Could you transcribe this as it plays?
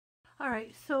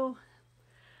Alright, so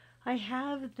I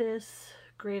have this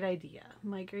great idea.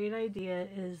 My great idea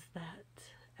is that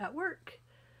at work,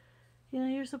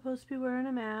 you're supposed to be wearing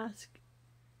a mask,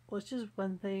 which is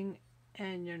one thing,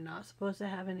 and you're not supposed to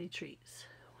have any treats.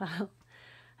 Well,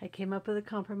 I came up with a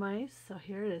compromise, so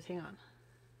here it is. Hang on.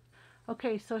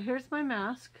 Okay, so here's my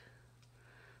mask,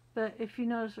 but if you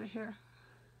notice right here,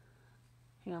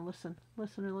 hang on, listen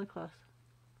really close.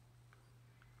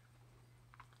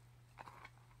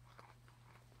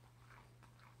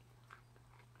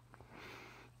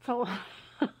 So,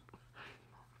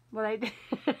 what I did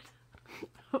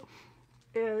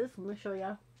is, let me show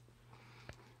you.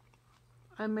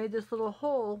 I made this little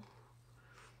hole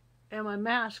in my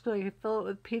mask so I could fill it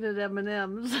with peanut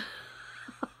M&Ms.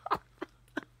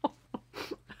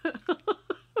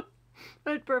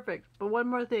 It's perfect. But one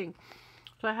more thing.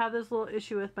 So I have this little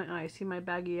issue with my eye. See my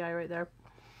baggy eye right there?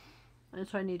 And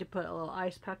so I need to put a little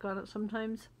ice pack on it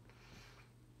sometimes.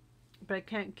 But I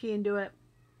can't key and do it.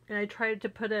 And I tried to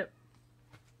put it,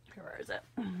 where is it?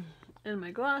 In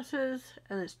my glasses,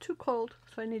 and it's too cold,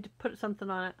 so I need to put something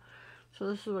on it. So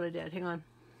this is what I did. Hang on.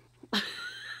 So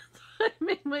I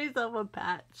made myself a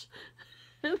patch,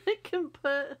 and I can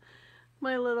put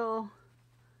my little,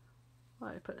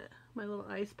 where I put it? My little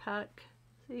ice pack.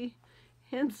 See,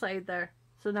 inside there.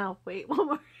 So now, wait, one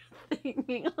more thing.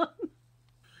 Hang on.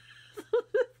 So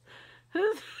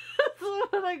this is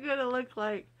what I'm gonna look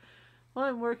like while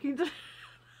I'm working tonight.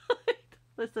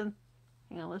 Listen.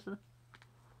 Hang on, listen.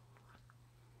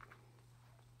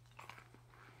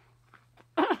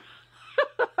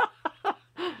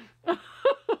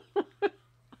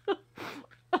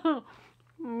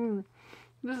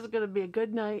 This is gonna be a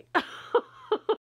good night.